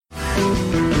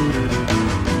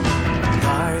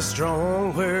Thy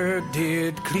strong word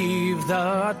did cleave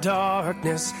the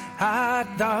darkness.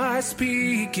 At thy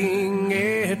speaking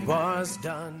it was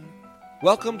done.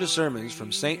 Welcome to sermons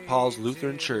from St. Paul's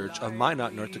Lutheran Church of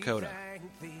Minot, North Dakota.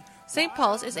 St.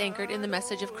 Paul's is anchored in the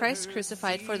message of Christ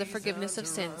crucified for the forgiveness of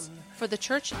sins, for the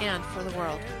church and for the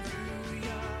world.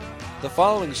 The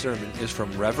following sermon is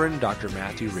from Reverend Dr.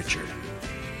 Matthew Richard.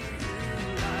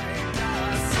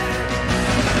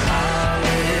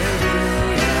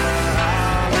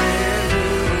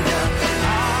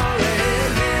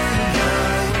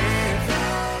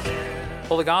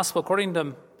 Holy Gospel according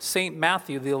to St.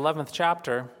 Matthew, the 11th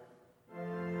chapter.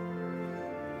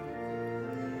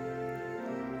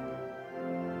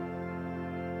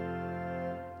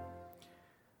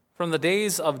 From the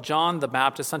days of John the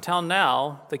Baptist until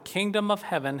now, the kingdom of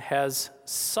heaven has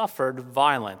suffered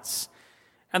violence,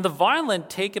 and the violent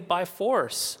take it by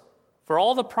force. For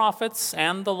all the prophets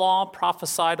and the law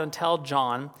prophesied until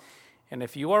John, and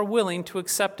if you are willing to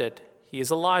accept it, he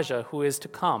is Elijah who is to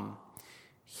come.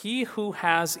 He who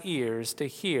has ears to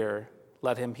hear,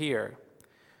 let him hear.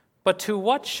 But to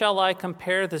what shall I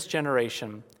compare this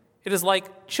generation? It is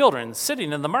like children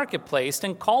sitting in the marketplace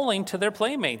and calling to their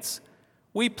playmates.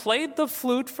 We played the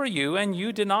flute for you, and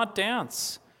you did not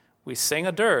dance. We sang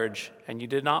a dirge, and you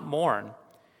did not mourn.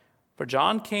 For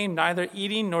John came neither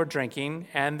eating nor drinking,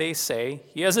 and they say,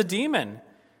 he has a demon.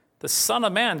 The Son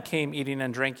of Man came eating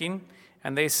and drinking,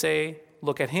 and they say,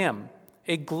 look at him,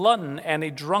 a glutton and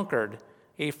a drunkard,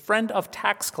 a friend of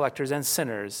tax collectors and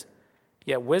sinners,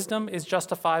 yet wisdom is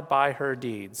justified by her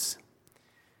deeds.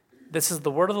 This is the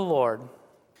word of the Lord.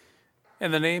 In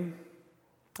the name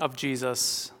of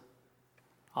Jesus,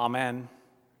 amen.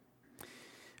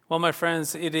 Well, my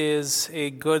friends, it is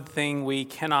a good thing we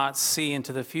cannot see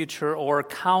into the future or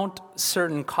count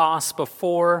certain costs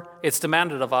before it's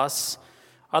demanded of us.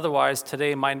 Otherwise,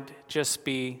 today might just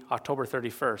be October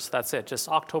 31st. That's it, just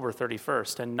October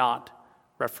 31st and not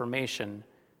Reformation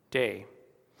Day.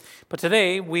 But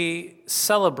today we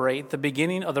celebrate the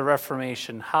beginning of the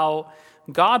Reformation, how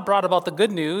God brought about the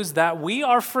good news that we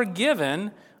are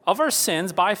forgiven of our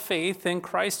sins by faith in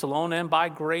Christ alone and by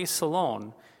grace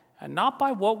alone, and not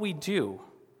by what we do.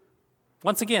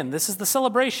 Once again, this is the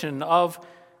celebration of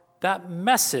that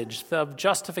message of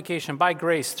justification by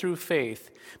grace through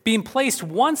faith, being placed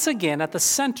once again at the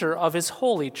center of his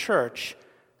holy church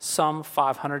some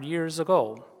 500 years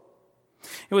ago.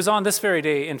 It was on this very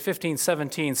day in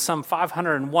 1517, some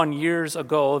 501 years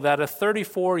ago, that a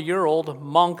 34-year-old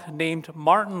monk named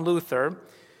Martin Luther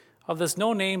of this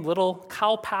no-name little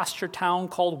cow pasture town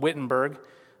called Wittenberg,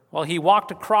 well, he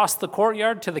walked across the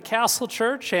courtyard to the castle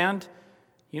church and,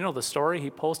 you know the story,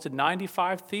 he posted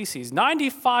 95 theses,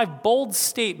 95 bold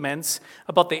statements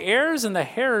about the errors and the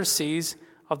heresies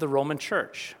of the Roman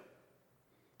church.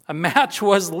 A match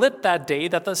was lit that day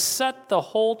that set the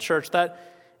whole church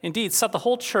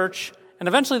and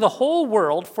eventually the whole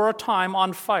world for a time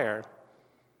on fire.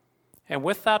 And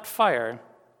with that fire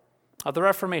of the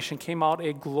Reformation came out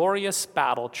a glorious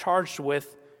battle charged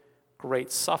with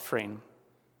great suffering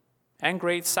and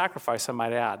great sacrifice, I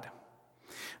might add.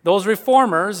 Those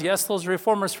reformers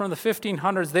from the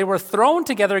 1500s, they were thrown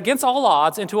together against all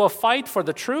odds into a fight for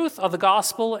the truth of the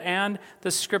gospel and the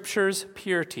scriptures'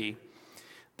 purity.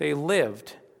 They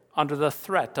lived under the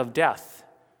threat of death.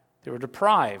 They were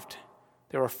deprived.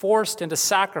 They were forced into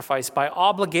sacrifice by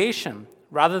obligation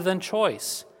rather than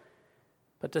choice.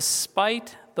 But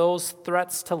despite those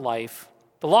threats to life,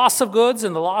 the loss of goods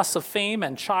and the loss of fame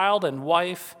and child and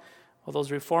wife, well,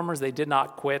 those reformers, they did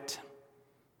not quit.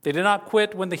 They did not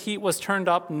quit when the heat was turned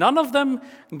up. None of them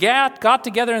got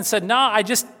together and said, I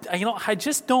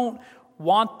just don't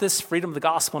want this freedom of the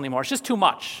gospel anymore. It's just too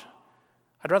much.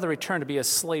 I'd rather return to be a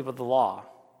slave of the law.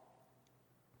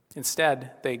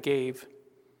 Instead, they gave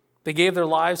their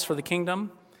lives for the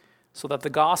kingdom so that the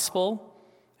gospel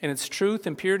and its truth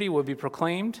and purity would be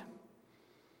proclaimed.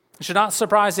 It should not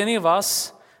surprise any of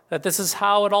us that this is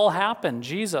how it all happened.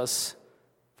 Jesus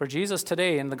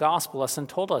today in the gospel lesson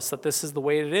told us that this is the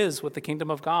way it is with the kingdom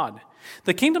of God.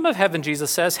 The kingdom of heaven,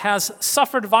 Jesus says, has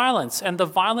suffered violence, and the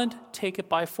violent take it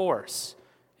by force.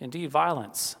 Indeed,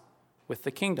 violence with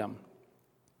the kingdom.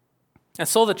 And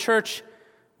so the church,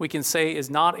 we can say, is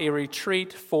not a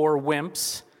retreat for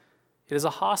wimps. It is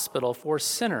a hospital for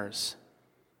sinners,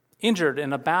 injured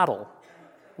in a battle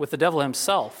with the devil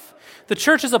himself. The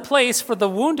church is a place for the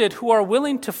wounded who are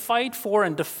willing to fight for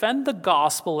and defend the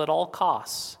gospel at all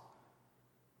costs.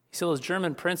 You see, those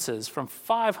German princes from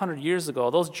 500 years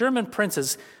ago, those German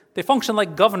princes, they functioned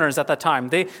like governors at that time.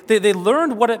 They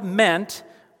learned what it meant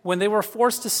when they were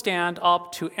forced to stand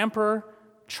up to Emperor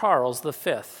Charles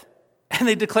V. And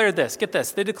they declared this, get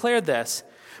this, they declared this: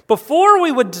 before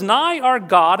we would deny our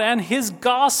God and his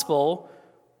gospel,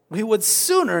 we would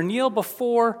sooner kneel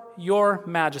before your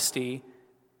majesty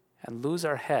and lose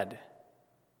our head.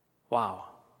 Wow,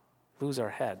 lose our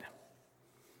head.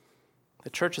 The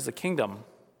church is a kingdom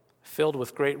filled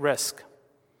with great risk.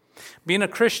 Being a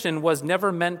Christian was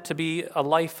never meant to be a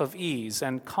life of ease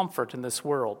and comfort in this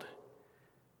world.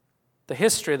 The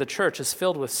history of the church is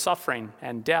filled with suffering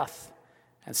and death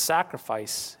and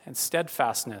sacrifice and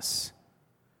steadfastness,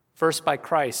 first by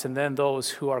Christ and then those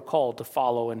who are called to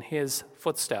follow in his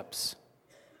footsteps.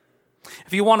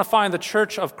 If you want to find the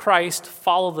church of Christ,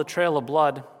 follow the trail of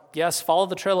blood. Yes, follow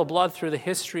the trail of blood through the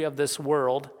history of this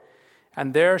world,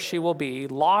 and there she will be,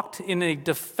 locked in a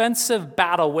defensive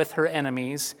battle with her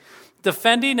enemies,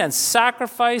 defending and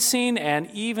sacrificing and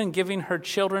even giving her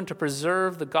children to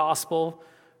preserve the gospel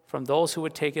from those who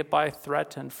would take it by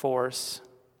threat and force.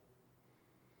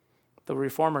 The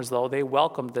reformers, though, they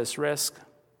welcomed this risk.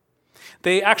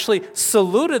 They actually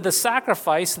saluted the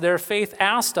sacrifice their faith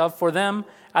asked of for them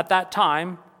at that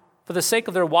time, for the sake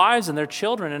of their wives and their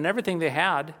children and everything they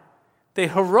had. They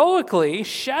heroically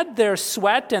shed their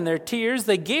sweat and their tears.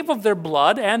 They gave of their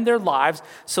blood and their lives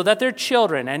so that their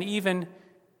children and even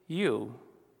you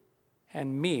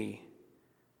and me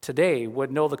today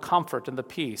would know the comfort and the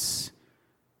peace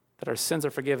that our sins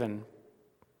are forgiven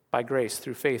by grace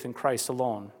through faith in Christ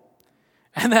alone,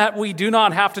 and that we do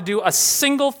not have to do a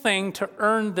single thing to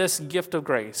earn this gift of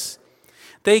grace.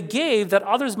 They gave that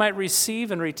others might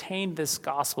receive and retain this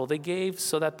gospel. They gave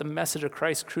so that the message of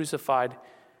Christ crucified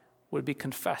would be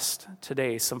confessed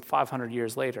today, some 500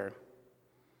 years later.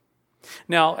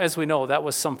 Now, as we know, that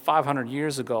was some 500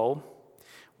 years ago,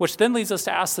 which then leads us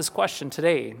to ask this question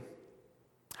today: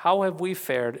 how have we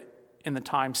fared in the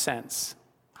time since?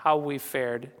 How have we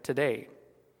fared today?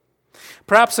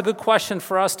 Perhaps a good question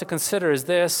for us to consider is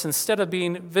this: instead of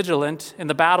being vigilant in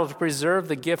the battle to preserve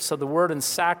the gifts of the word and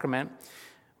sacrament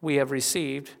we have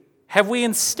received, have we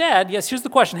instead, yes, here's the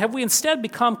question, have we instead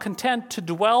become content to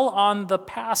dwell on the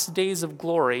past days of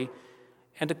glory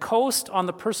and to coast on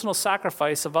the personal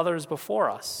sacrifice of others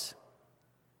before us?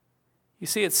 You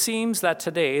see, it seems that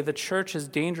today the church is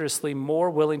dangerously more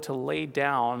willing to lay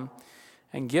down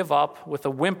and give up with a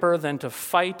whimper than to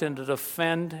fight and to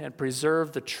defend and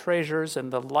preserve the treasures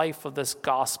and the life of this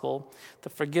gospel, the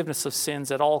forgiveness of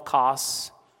sins at all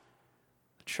costs.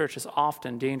 The church is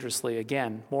often dangerously,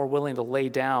 again, more willing to lay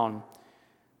down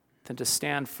than to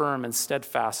stand firm and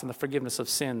steadfast in the forgiveness of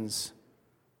sins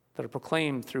that are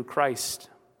proclaimed through Christ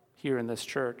here in this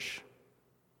church.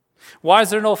 Why is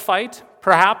there no fight?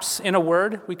 Perhaps, in a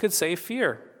word, we could say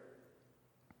fear.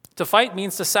 To fight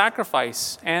means to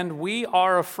sacrifice, and we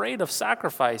are afraid of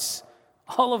sacrifice.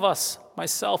 All of us,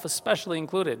 myself especially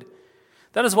included.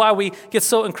 That is why we get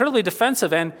so incredibly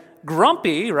defensive and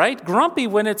grumpy, right? Grumpy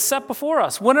when it's set before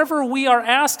us. Whenever we are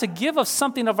asked to give of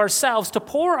something of ourselves, to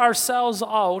pour ourselves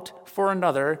out for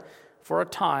another, for a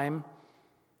time,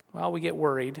 well, we get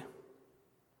worried.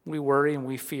 We worry and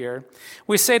we fear.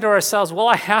 We say to ourselves, will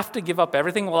I have to give up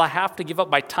everything? Will I have to give up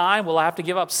my time? Will I have to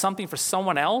give up something for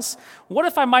someone else? What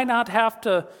if I might not have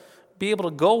to be able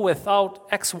to go without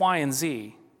X, Y, and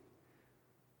Z?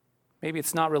 Maybe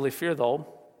it's not really fear, though.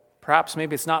 Perhaps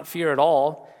maybe it's not fear at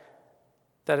all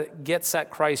that it gets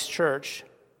at Christ's church.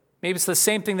 Maybe it's the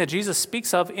same thing that Jesus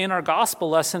speaks of in our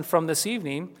gospel lesson from this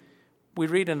evening. We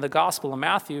read in the Gospel of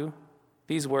Matthew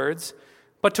these words: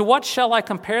 "But to what shall I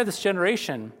compare this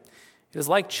generation? It is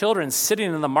like children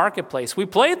sitting in the marketplace. We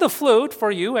played the flute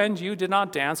for you, and you did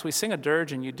not dance. We sing a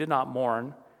dirge, and you did not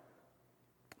mourn."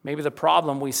 Maybe the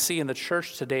problem we see in the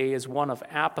church today is one of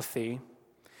apathy.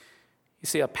 You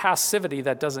see, a passivity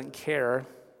that doesn't care.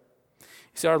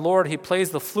 You see, our Lord, he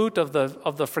plays the flute of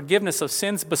the forgiveness of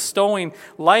sins, bestowing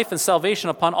life and salvation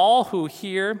upon all who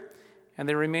hear, and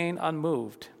they remain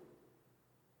unmoved.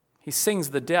 He sings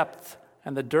the depth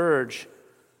and the dirge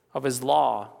of his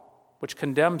law, which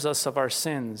condemns us of our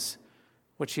sins,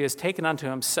 which he has taken unto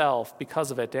himself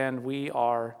because of it, and we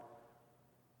are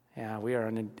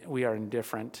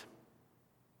indifferent.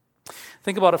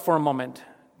 Think about it for a moment.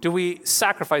 Do we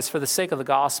sacrifice for the sake of the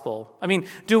gospel? I mean,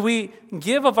 do we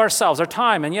give of ourselves, our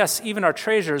time, and yes, even our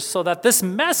treasures, so that this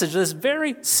message, this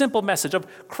very simple message of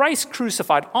Christ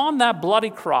crucified on that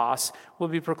bloody cross, will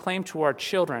be proclaimed to our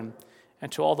children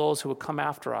and to all those who will come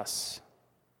after us?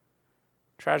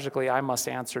 Tragically, I must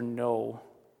answer no.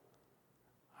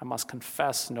 I must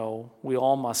confess no. We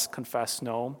all must confess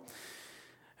no.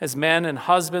 As men and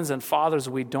husbands and fathers,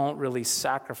 we don't really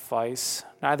sacrifice.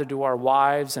 Neither do our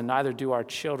wives and neither do our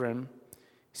children.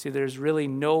 See, there's really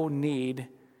no need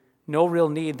no real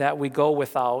need that we go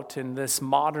without in this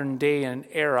modern day and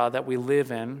era that we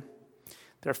live in.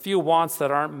 There are few wants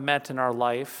that aren't met in our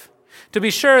life. To be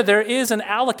sure, there is an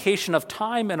allocation of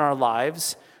time in our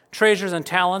lives, treasures and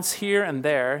talents here and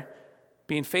there,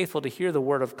 being faithful to hear the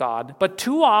word of God, but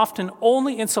too often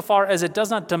only insofar as it does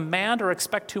not demand or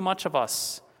expect too much of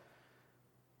us.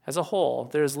 As a whole,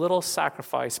 there is little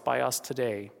sacrifice by us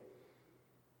today.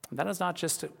 And that is not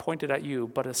just pointed at you,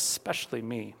 but especially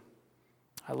me.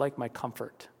 I like my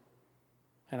comfort,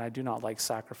 and I do not like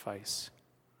sacrifice.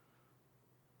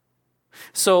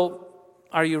 So,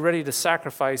 are you ready to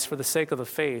sacrifice for the sake of the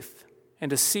faith and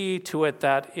to see to it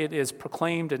that it is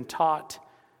proclaimed and taught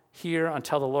here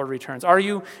until the Lord returns? Are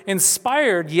you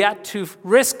inspired yet to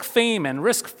risk fame and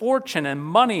risk fortune and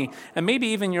money and maybe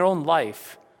even your own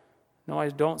life? No, I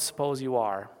don't suppose you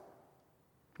are,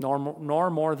 nor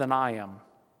more than I am.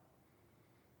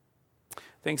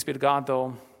 Thanks be to God,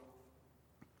 though,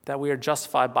 that we are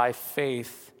justified by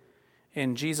faith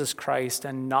in Jesus Christ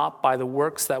and not by the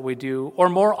works that we do, or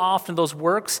more often those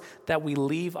works that we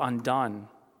leave undone.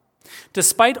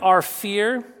 Despite our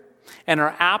fear and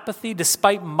our apathy,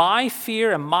 despite my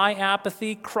fear and my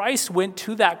apathy, Christ went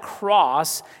to that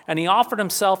cross and he offered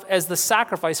himself as the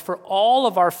sacrifice for all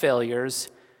of our failures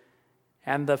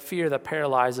and the fear that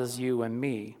paralyzes you and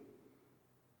me.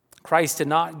 Christ did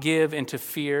not give into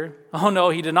fear. Oh no,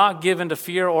 he did not give into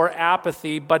fear or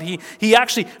apathy, but he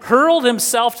actually hurled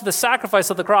himself to the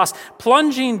sacrifice of the cross,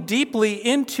 plunging deeply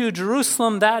into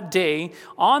Jerusalem that day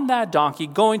on that donkey,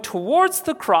 going towards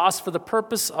the cross for the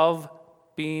purpose of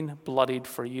being bloodied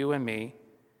for you and me.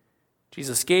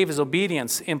 Jesus gave his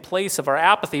obedience in place of our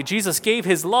apathy. Jesus gave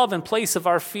his love in place of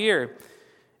our fear.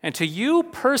 And to you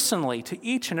personally, to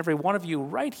each and every one of you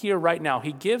right here, right now,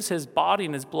 he gives his body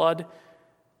and his blood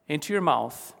into your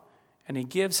mouth, and he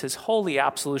gives his holy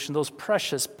absolution, those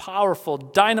precious, powerful,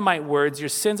 dynamite words, your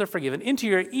sins are forgiven, into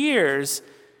your ears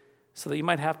so that you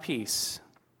might have peace.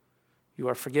 You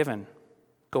are forgiven.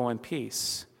 Go in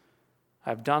peace.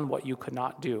 I've done what you could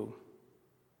not do.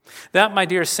 That, my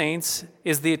dear saints,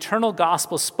 is the eternal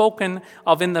gospel spoken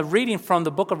of in the reading from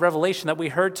the book of Revelation that we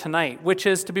heard tonight, which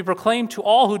is to be proclaimed to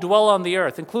all who dwell on the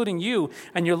earth, including you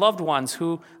and your loved ones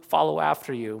who follow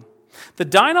after you. The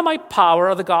dynamite power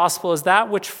of the gospel is that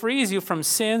which frees you from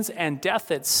sins and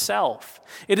death itself.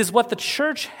 It is what the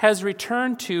church has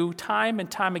returned to time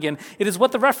and time again. It is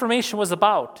what the Reformation was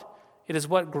about. It is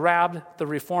what grabbed the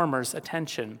reformers'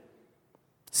 attention,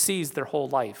 seized their whole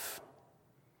life.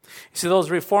 You see, those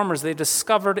reformers, they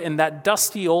discovered in that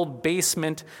dusty old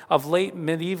basement of late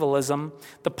medievalism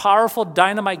the powerful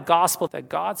dynamite gospel that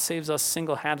God saves us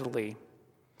single-handedly.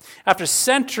 After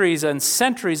centuries and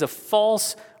centuries of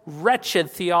false,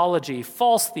 wretched theology,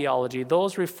 false theology,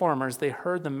 those reformers, they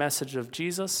heard the message of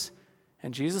Jesus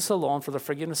and Jesus alone for the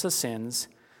forgiveness of sins,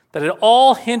 that it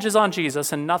all hinges on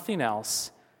Jesus and nothing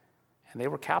else. And they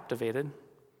were captivated.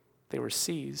 They were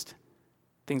seized.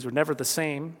 Things were never the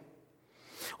same.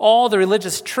 All the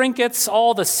religious trinkets,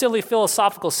 all the silly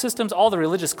philosophical systems, all the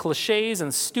religious cliches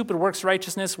and stupid works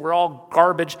righteousness were all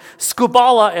garbage.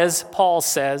 Skubala, as Paul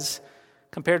says,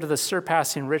 compared to the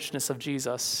surpassing richness of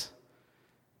Jesus.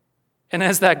 And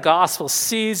as that gospel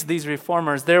seized these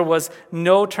reformers, there was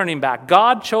no turning back.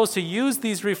 God chose to use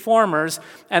these reformers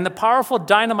and the powerful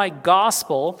dynamite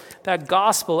gospel, that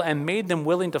gospel, and made them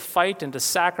willing to fight and to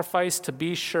sacrifice, to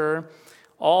be sure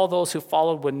all those who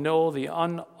followed would know the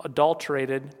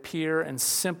unadulterated, pure, and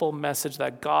simple message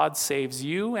that God saves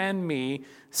you and me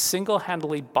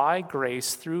single-handedly by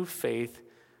grace through faith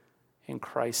in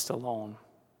Christ alone.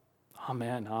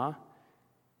 Amen, huh?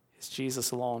 It's Jesus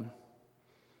alone.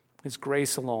 It's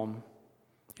grace alone.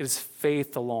 It is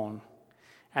faith alone.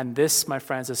 And this, my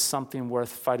friends, is something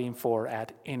worth fighting for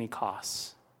at any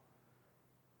cost.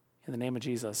 In the name of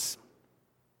Jesus,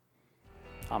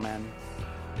 amen.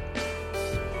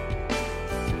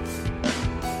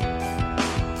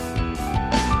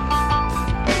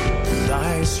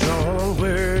 Thy strong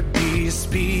word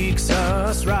bespeaks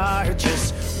us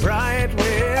righteous, bright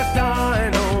with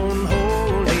thine own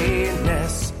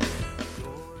holiness.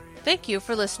 Thank you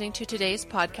for listening to today's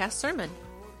podcast sermon.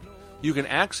 You can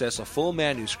access a full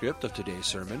manuscript of today's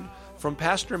sermon from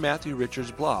Pastor Matthew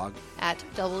Richard's blog at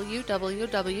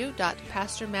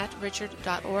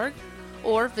www.pastormattrichard.org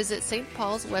or visit St.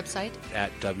 Paul's website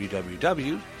at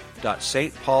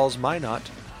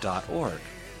www.stpaulsminot.org.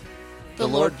 The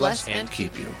Lord bless and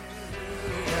keep you.